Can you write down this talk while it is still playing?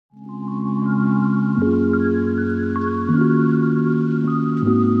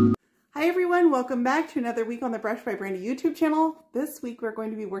welcome back to another week on the Brush by Brandy YouTube channel. This week we're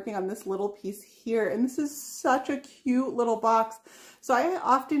going to be working on this little piece here, and this is such a cute little box. So I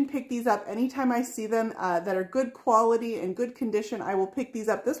often pick these up anytime I see them that are good quality and good condition. I will pick these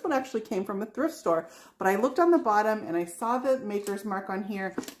up. This one actually came from a thrift store, but I looked on the bottom and I saw the maker's mark on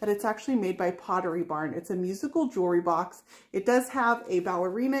here that it's actually made by Pottery Barn. It's a musical jewelry box. It does have a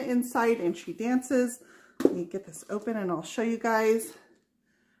ballerina inside and she dances. Let me get this open and I'll show you guys.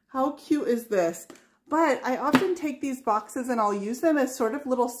 How cute is this? But I often take these boxes and I'll use them as sort of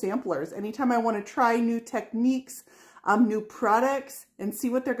little samplers. Anytime I want to try new techniques, new products, and see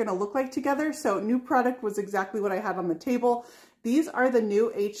what they're going to look like together. So new product was exactly what I had on the table. These are the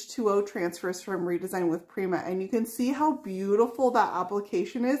new H2O transfers from Redesign with Prima. And you can see how beautiful that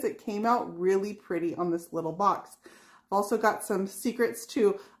application is. It came out really pretty on this little box. Also got some secrets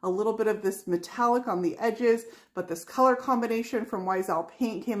to a little bit of this metallic on the edges, but this color combination from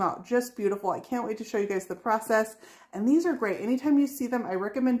Paint came out just beautiful. I can't wait to show you guys the process. And these are great. Anytime you see them, I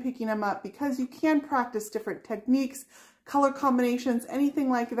recommend picking them up because you can practice different techniques, color combinations, anything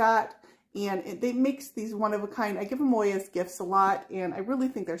like that. And it makes these one of a kind. I give them away as gifts a lot, and I really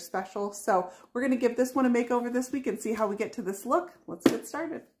think they're special. So we're gonna give this one a makeover this week and see how we get to this look. Let's get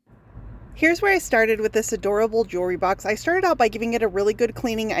started. Here's where I started with this adorable jewelry box. I started out by giving it a really good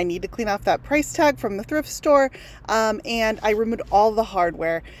cleaning. I need to clean off that price tag from the thrift store, and I removed all the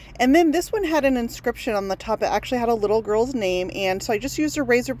hardware. And then this one had an inscription on the top. It actually had a little girl's name, and so I just used a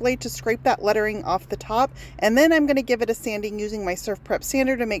razor blade to scrape that lettering off the top. And then I'm going to give it a sanding using my Surf Prep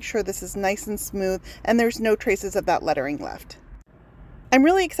sander to make sure this is nice and smooth and there's no traces of that lettering left. I'm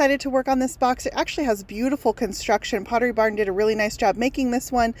really excited to work on this box. It actually has beautiful construction. Pottery Barn did a really nice job making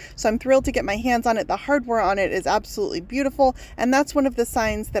this one, so I'm thrilled to get my hands on it. The hardware on it is absolutely beautiful, and that's one of the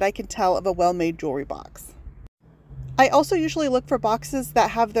signs that I can tell of a well-made jewelry box. I also usually look for boxes that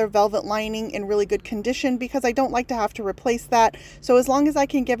have their velvet lining in really good condition because I don't like to have to replace that. So as long as I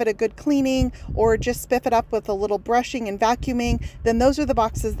can give it a good cleaning or just spiff it up with a little brushing and vacuuming, then those are the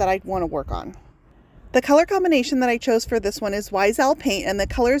boxes that I'd want to work on. The color combination that I chose for this one is Paint, and the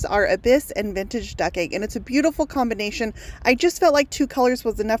colors are Abyss and Vintage Duck Egg, and it's a beautiful combination. I just felt like 2 colors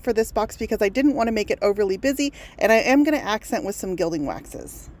was enough for this box because I didn't want to make it overly busy, and I am going to accent with some gilding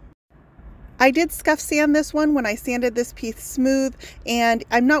waxes. I did scuff sand this one when I sanded this piece smooth, and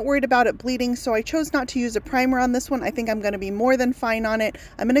I'm not worried about it bleeding, so I chose not to use a primer on this one. I think I'm going to be more than fine on it.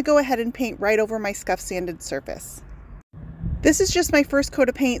 I'm going to go ahead and paint right over my scuff sanded surface. This is just my first coat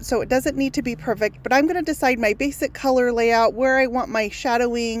of paint, so it doesn't need to be perfect, but I'm going to decide my basic color layout, where I want my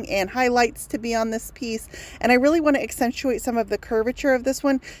shadowing and highlights to be on this piece, and I really want to accentuate some of the curvature of this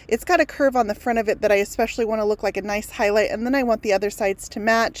one. It's got a curve on the front of it that I especially want to look like a nice highlight, and then I want the other sides to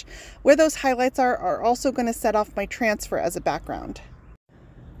match. Where those highlights are also going to set off my transfer as a background.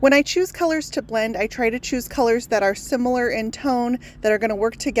 When I choose colors to blend, I try to choose colors that are similar in tone, that are going to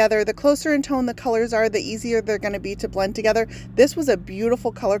work together. The closer in tone the colors are, the easier they're going to be to blend together. This was a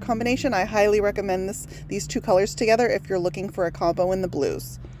beautiful color combination. I highly recommend these 2 colors together if you're looking for a combo in the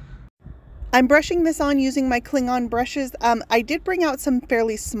blues. I'm brushing this on using my Klingon brushes. I did bring out some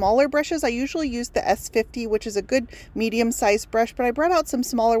fairly smaller brushes. I usually use the S50, which is a good medium-sized brush, but I brought out some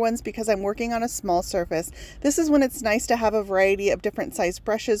smaller ones because I'm working on a small surface. This is when it's nice to have a variety of different size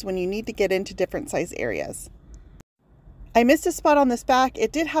brushes when you need to get into different size areas. I missed a spot on this back.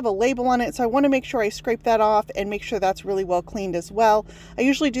 It did have a label on it, so I want to make sure I scrape that off and make sure that's really well cleaned as well. I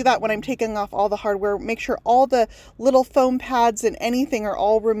usually do that when I'm taking off all the hardware. Make sure all the little foam pads and anything are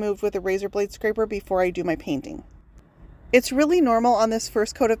all removed with a razor blade scraper before I do my painting. It's really normal on this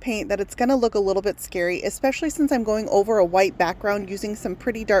first coat of paint that it's going to look a little bit scary, especially since I'm going over a white background using some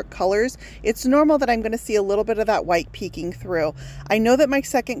pretty dark colors. It's normal that I'm going to see a little bit of that white peeking through. I know that my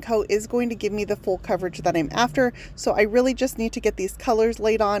second coat is going to give me the full coverage that I'm after, so I really just need to get these colors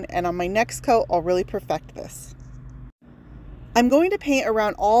laid on, and on my next coat I'll really perfect this. I'm going to paint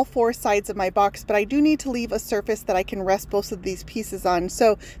around all 4 sides of my box, but I do need to leave a surface that I can rest both of these pieces on.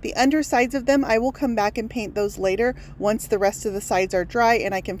 So the undersides of them, I will come back and paint those later once the rest of the sides are dry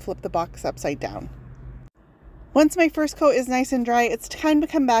and I can flip the box upside down. Once my first coat is nice and dry, it's time to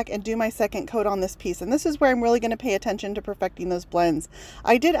come back and do my second coat on this piece. And this is where I'm really going to pay attention to perfecting those blends.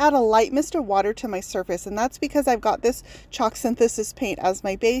 I did add a light mist of water to my surface, and that's because I've got this chalk synthesis paint as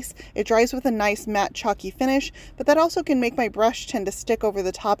my base. It dries with a nice matte chalky finish, but that also can make my brush tend to stick over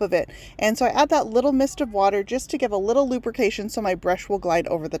the top of it. And so I add that little mist of water just to give a little lubrication so my brush will glide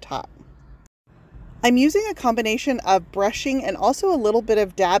over the top. I'm using a combination of brushing and also a little bit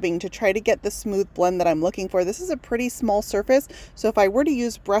of dabbing to try to get the smooth blend that I'm looking for. This is a pretty small surface, so if I were to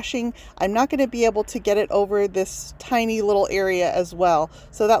use brushing, I'm not going to be able to get it over this tiny little area as well.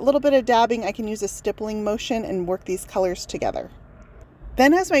 So that little bit of dabbing, I can use a stippling motion and work these colors together.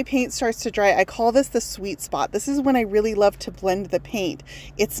 Then as my paint starts to dry, I call this the sweet spot. This is when I really love to blend the paint.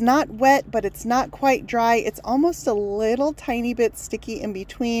 It's not wet, but it's not quite dry. It's almost a little tiny bit sticky in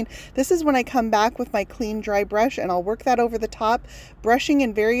between. This is when I come back with my clean, dry brush and I'll work that over the top, brushing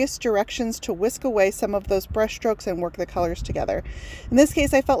in various directions to whisk away some of those brush strokes and work the colors together. In this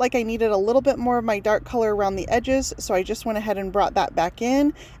case, I felt like I needed a little bit more of my dark color around the edges, so I just went ahead and brought that back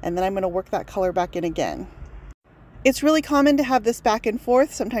in, and then I'm going to work that color back in again. It's really common to have this back and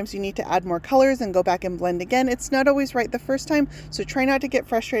forth. Sometimes you need to add more colors and go back and blend again. It's not always right the first time, so try not to get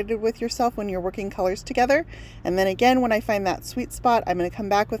frustrated with yourself when you're working colors together. And then again, when I find that sweet spot, I'm going to come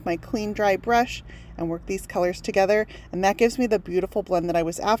back with my clean, dry brush and work these colors together. And that gives me the beautiful blend that I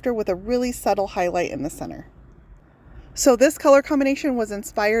was after with a really subtle highlight in the center. So this color combination was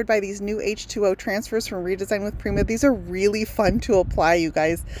inspired by these new H2O transfers from Redesign with Prima. These are really fun to apply, you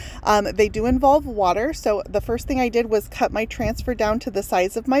guys. They do involve water. So the first thing I did was cut my transfer down to the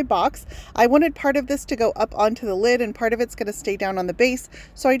size of my box. I wanted part of this to go up onto the lid and part of it's going to stay down on the base.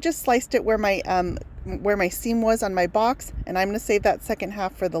 So I just sliced it where my seam was on my box, and I'm going to save that second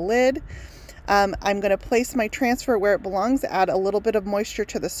half for the lid. I'm going to place my transfer where it belongs, add a little bit of moisture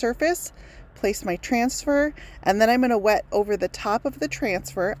to the surface, place my transfer, and then I'm going to wet over the top of the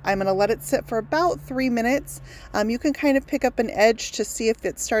transfer. I'm going to let it sit for about 3 minutes. You can kind of pick up an edge to see if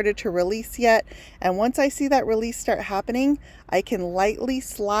it started to release yet. And once I see that release start happening, I can lightly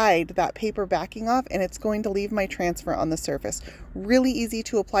slide that paper backing off and it's going to leave my transfer on the surface. Really easy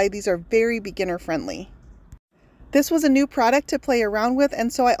to apply. These are very beginner friendly. This was a new product to play around with,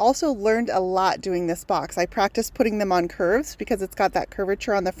 and so I also learned a lot doing this box. I practiced putting them on curves because it's got that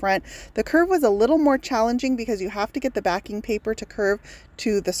curvature on the front. The curve was a little more challenging because you have to get the backing paper to curve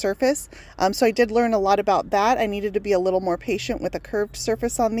to the surface. So I did learn a lot about that. I needed to be a little more patient with a curved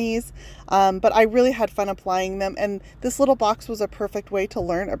surface on these, but I really had fun applying them, and this little box was a perfect way to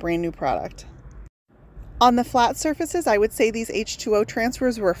learn a brand new product. On the flat surfaces, I would say these H2O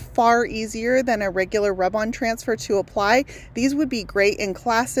transfers were far easier than a regular rub-on transfer to apply. These would be great in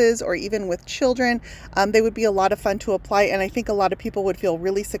classes or even with children. They would be a lot of fun to apply, and I think a lot of people would feel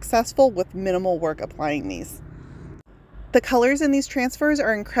really successful with minimal work applying these. The colors in these transfers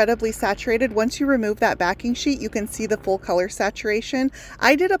are incredibly saturated. Once you remove that backing sheet, you can see the full color saturation.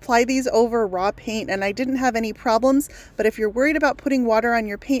 I did apply these over raw paint and I didn't have any problems, but if you're worried about putting water on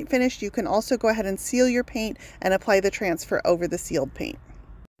your paint finish, you can also go ahead and seal your paint and apply the transfer over the sealed paint.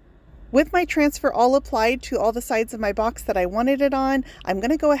 With my transfer all applied to all the sides of my box that I wanted it on, I'm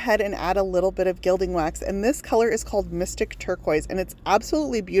going to go ahead and add a little bit of gilding wax, and this color is called Mystic Turquoise, and it's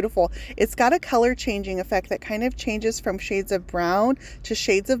absolutely beautiful. It's got a color changing effect that kind of changes from shades of brown to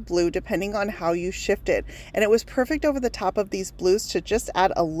shades of blue depending on how you shift it, and it was perfect over the top of these blues to just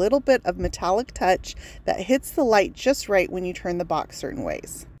add a little bit of metallic touch that hits the light just right when you turn the box certain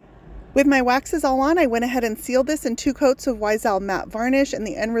ways. With my waxes all on, I went ahead and sealed this in 2 coats of Wiesel matte varnish, and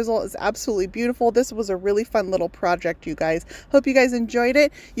the end result is absolutely beautiful. This was a really fun little project, you guys. Hope you guys enjoyed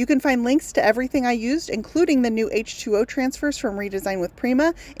it. You can find links to everything I used, including the new H2O transfers from Redesign with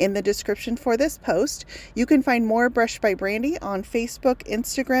Prima, in the description for this post. You can find more Brush by Brandy on Facebook,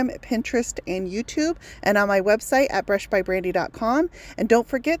 Instagram, Pinterest, and YouTube, and on my website at brushbybrandy.com. And don't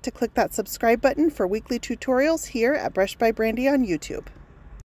forget to click that subscribe button for weekly tutorials here at Brush by Brandy on YouTube.